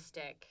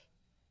realistic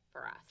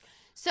for us.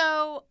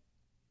 So,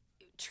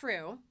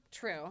 true.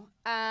 But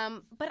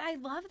I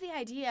love the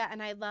idea,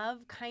 and I love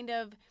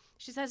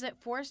she says it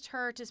forced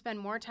her to spend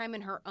more time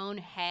in her own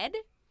head,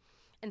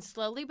 and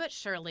slowly but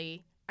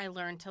surely, I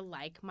learned to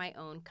like my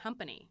own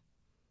company.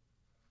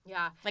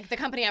 Yeah. Like the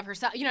company of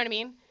herself, you know what I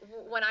mean?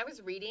 When I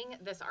was reading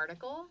this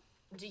article,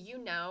 do you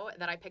know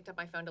that I picked up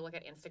my phone to look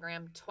at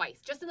Instagram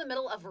twice? Just in the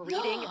middle of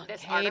reading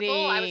this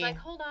article, I was like,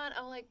 hold on.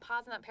 Oh, like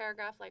pausing that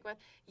paragraph. Like what?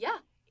 Yeah.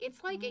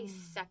 It's like a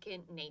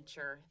second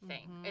nature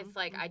thing. It's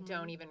like I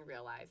don't even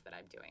realize that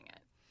I'm doing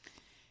it.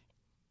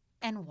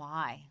 And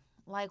why?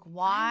 Like,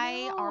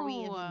 why are we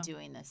even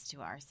doing this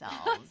to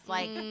ourselves?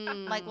 Like,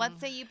 let's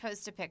say you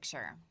post a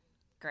picture.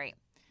 Great.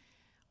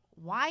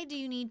 Why do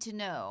you need to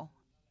know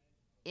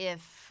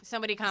if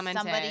somebody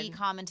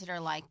commented or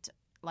liked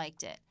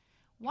it?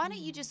 Why don't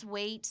you just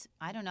wait,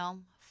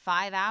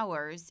 5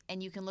 hours,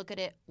 and you can look at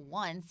it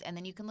once, and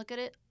then you can look at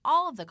it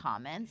all of the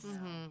comments,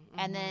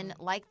 and then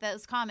like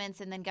those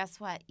comments, and then guess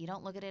what? You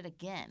don't look at it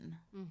again.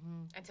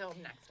 Until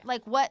next time.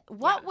 Like, what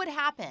would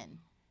happen?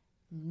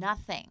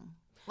 Nothing.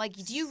 Like,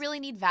 do you really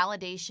need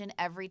validation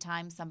every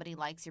time somebody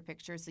likes your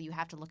picture, so you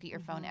have to look at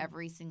your phone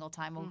every single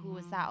time? Oh, who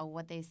was that? Oh,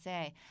 what they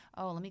say?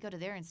 Oh, let me go to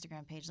their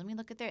Instagram page. Let me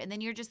look at and then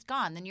you're just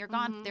gone. Then you're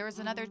gone. There was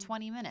another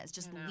 20 minutes.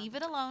 Just leave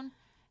it alone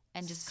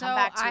and just So come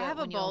back to I it have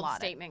a when you bold allot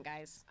it. statement,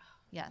 guys.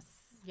 Yes.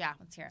 Yeah.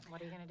 Let's hear it.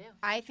 What are you going to do?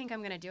 I think I'm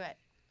going to do it.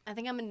 I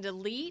think I'm going to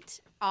delete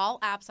all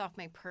apps off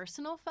my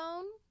personal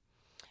phone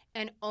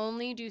and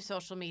only do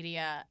social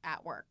media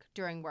at work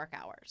during work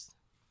hours.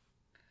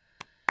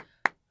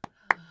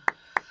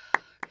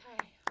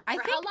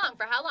 For how long?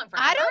 For how long?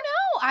 I don't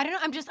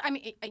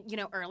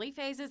know. Early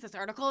phases. This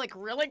article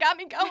really got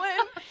me going.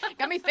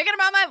 Got me thinking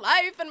about my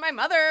life and my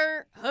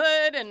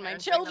motherhood and my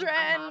Parents make children.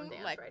 the mom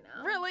dance right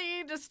now.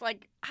 Really, just I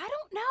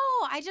don't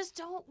know. I just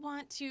don't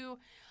want to.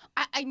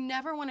 I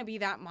never want to be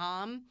that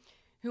mom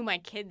who my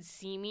kids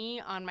see me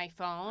on my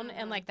phone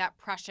and that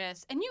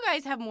precious. And you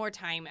guys have more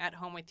time at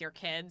home with your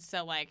kids,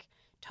 so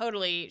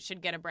totally should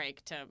get a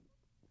break to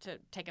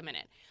take a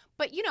minute.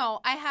 But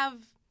I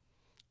have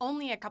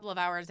only a couple of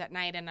hours at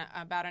night and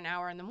about an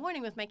hour in the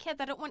morning with my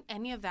kids. I don't want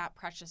any of that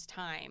precious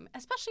time,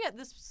 especially at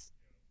this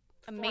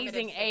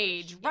amazing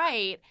age,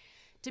 right,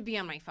 to be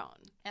on my phone.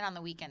 And on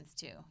the weekends,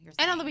 too.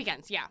 And on the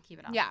weekends, yeah. Keep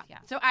it off. Yeah.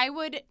 So I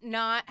would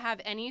not have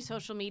any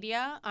social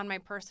media on my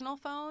personal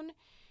phone.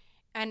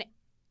 And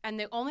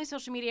the only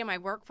social media on my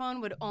work phone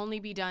would only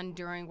be done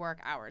during work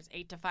hours,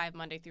 8 to 5,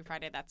 Monday through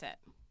Friday. That's it.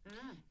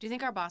 Do you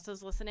think our boss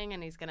is listening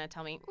and he's going to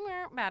tell me,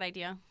 bad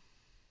idea?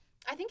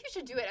 I think you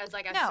should do it as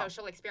a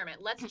social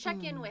experiment. Let's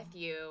check in with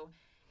you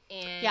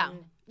in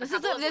This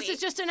is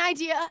just an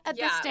idea at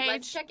this stage.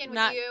 Let's check in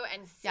with you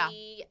and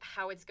see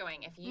how it's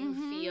going. If you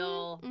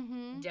feel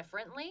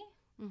differently,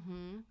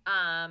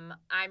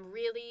 I'm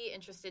really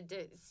interested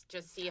to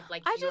just see if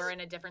you're in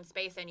a different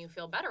space and you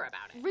feel better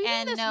about it.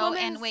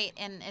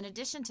 And in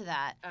addition to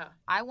that,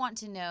 I want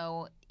to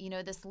know,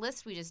 this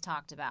list we just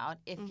talked about,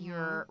 if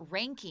you're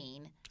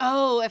ranking.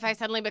 Oh, if I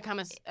suddenly become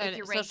a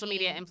social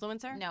media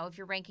influencer? No, if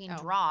your ranking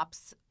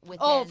drops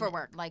within, for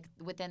work.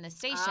 Within the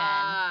station.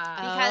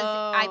 Because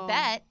I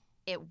bet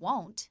it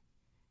won't.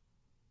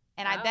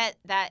 And I bet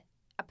that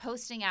a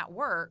posting at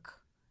work,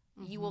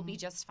 you will be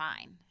just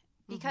fine.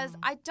 Because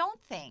I don't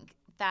think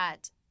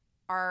that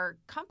our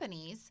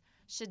companies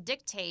should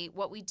dictate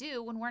what we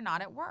do when we're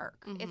not at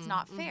work. It's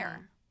not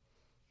fair.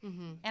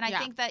 And I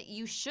think that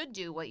you should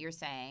do what you're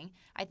saying.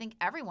 I think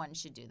everyone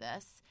should do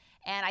this.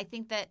 And I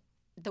think that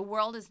the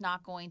world is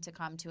not going to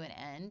come to an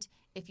end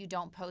if you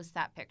don't post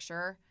that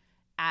picture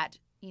at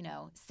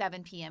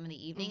 7 p.m. in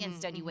the evening.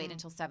 Instead, you wait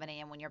until 7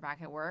 a.m. when you're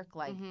back at work.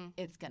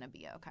 It's going to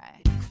be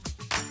okay.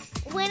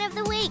 Win of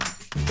the week.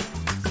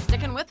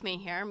 Sticking with me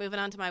here, moving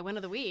on to my win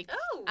of the week.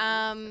 Oh,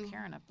 it's a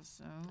Karen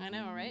episode. I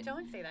know, right?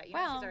 Don't say that. She's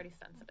already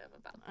sensitive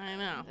about that. I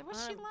know. Well,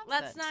 she loves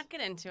Let's it. not get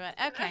into it.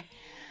 Okay.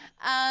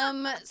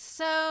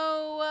 So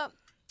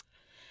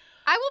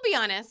I will be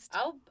honest.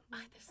 Oh,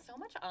 there's so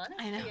much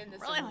honesty in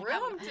this Really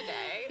room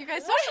today. You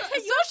guys,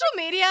 social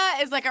media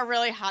is a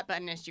really hot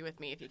button issue with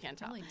me, if you can't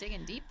tell. Really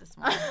digging deep this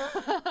morning.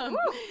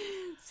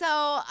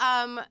 So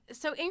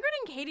Ingrid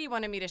and Katie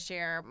wanted me to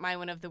share my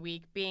win of the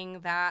week,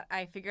 being that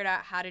I figured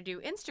out how to do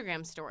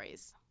Instagram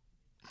stories.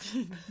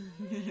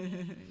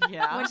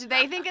 Which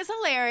they think is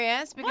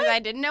hilarious because I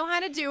didn't know how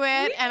to do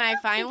it, and I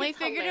finally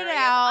figured it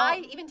out.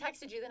 I even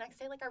texted you the next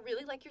day, I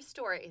really like your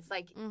stories.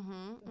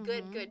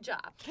 Good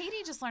job.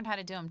 Katie just learned how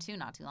to do them too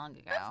not too long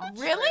ago.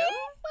 Really?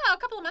 Well, a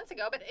couple of months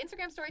ago, but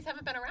Instagram stories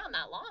haven't been around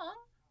that long.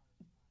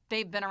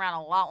 They've been around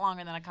a lot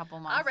longer than a couple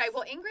months. All right.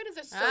 Well, Ingrid is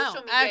a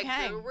social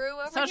media guru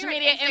over social here.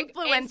 media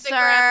influencer.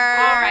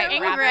 All right,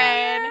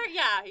 Ingrid.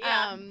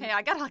 Yeah. Hey,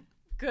 I got a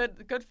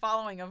good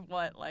following of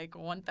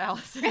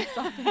 1,000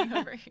 something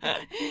over here.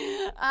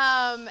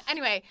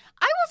 Anyway,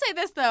 I will say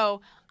this though.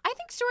 I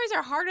think stories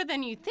are harder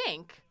than you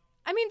think.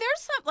 I mean, there's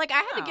some I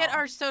had to get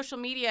our social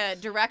media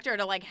director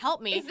to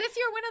help me. Is this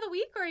your win of the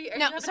week, or you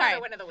have sorry,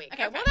 another win of the week?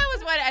 Okay, well that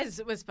was what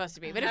it was supposed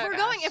to be. But if we're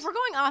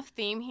going off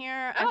theme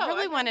here, I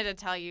really wanted to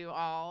tell you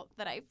all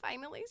that I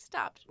finally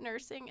stopped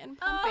nursing and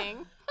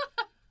pumping.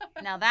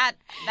 Now that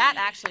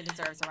actually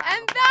deserves a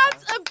round of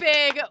applause. That's a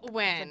big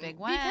win. It's a big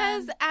win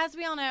because, as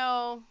we all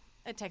know,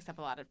 it takes up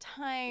a lot of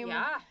time.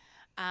 Yeah.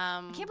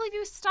 I can't believe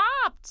you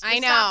stopped. I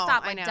know.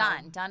 Stop. I know.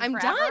 Done. I'm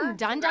forever?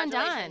 done.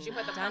 Congratulations. You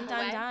put the pump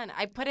away? Done.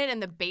 I put it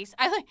in the base.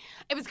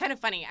 It was kind of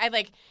funny.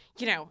 It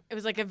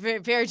was a very,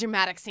 very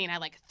dramatic scene. I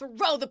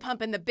throw the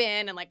pump in the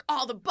bin and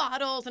all the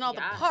bottles and all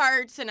the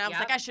parts, and I was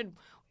I should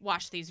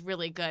wash these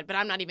really good, but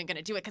I'm not even going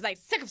to do it because I'm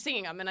sick of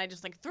seeing them. And I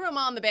just threw them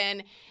all in the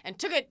bin and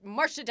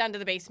marched it down to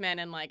the basement,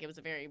 and it was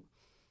a very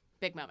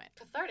big moment.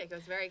 Cathartic. It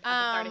was a very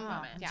cathartic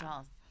moment. I'm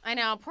jealous. I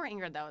know. Poor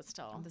Ingrid, though, is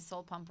still. I'm the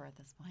sole pumper at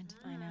this point.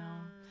 I know.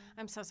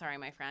 I'm so sorry,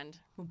 my friend.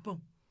 Wait,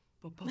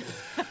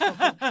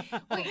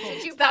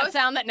 did you that post,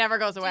 sound that never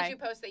goes away? Did you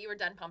post that you were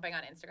done pumping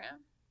on Instagram?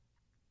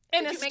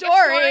 In Did a you make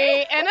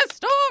story. In a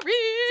story.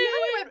 See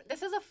how we went?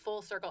 This is a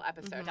full circle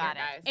episode, Got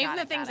here, it. guys. Even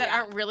the things that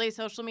aren't really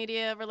social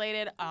media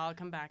related, I'll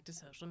come back to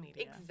social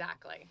media.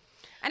 Exactly.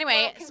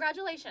 Anyway. Well,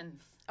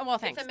 congratulations. Well,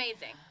 thanks. It's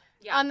amazing.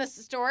 Yeah. On the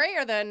story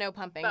or the no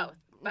pumping? Both.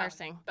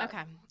 Nursing. Both.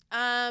 Okay.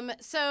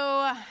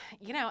 So,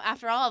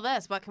 after all of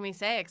this, what can we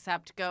say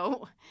except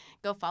go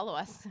follow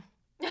us?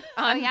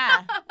 Oh,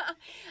 yeah.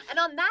 And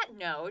on that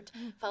note,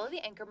 follow the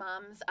Anchor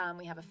Moms.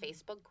 We have a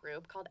Facebook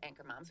group called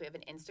Anchor Moms. We have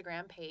an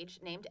Instagram page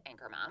named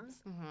Anchor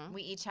Moms. Mm-hmm.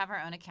 We each have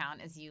our own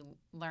account, as you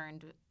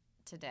learned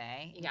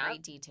today in Yep.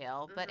 great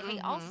detail. But hey,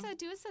 also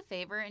do us a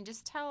favor and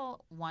just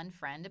tell one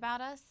friend about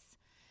us.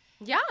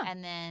 Yeah.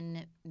 And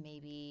then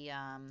maybe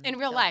in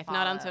real they'll life,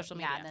 not on follow- social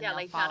media. and then Yeah, they'll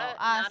like follow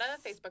not us.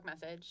 a Facebook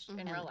message in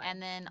And- real life.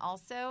 And then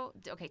also,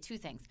 okay, 2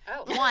 things.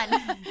 Oh.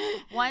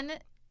 One,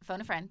 phone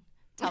a friend,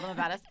 tell them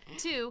about us.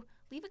 2,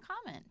 leave a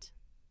comment.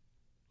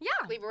 Yeah.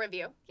 Leave a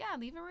review. Yeah,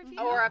 leave a review.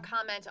 Or a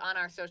comment on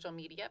our social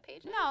media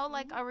pages. No,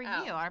 like a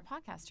review, our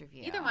podcast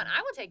review. Either one.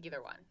 I will take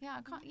either one.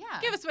 Yeah, yeah.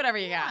 Give us whatever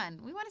you Come got.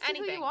 on. We want to see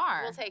Anything. who you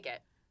are. We'll take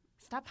it.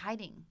 Stop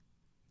hiding.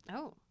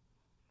 Oh.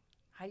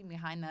 Hiding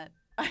behind that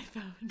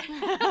iPhone.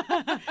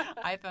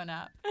 iPhone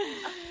app.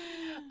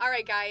 All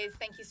right, guys.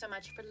 Thank you so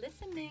much for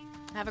listening.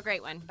 Have a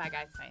great one. Bye,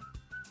 guys. Bye.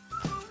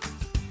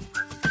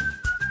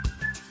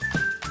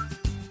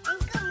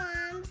 Anchor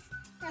Moms,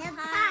 the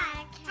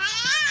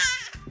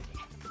podcast.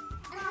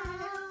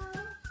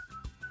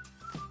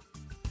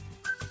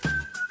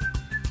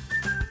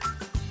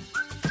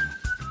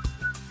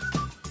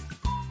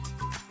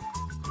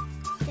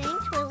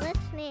 Thanks for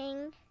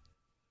listening.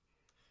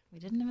 We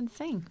didn't even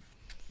sing.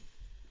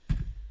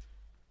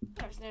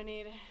 There's no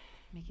need.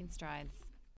 Making strides.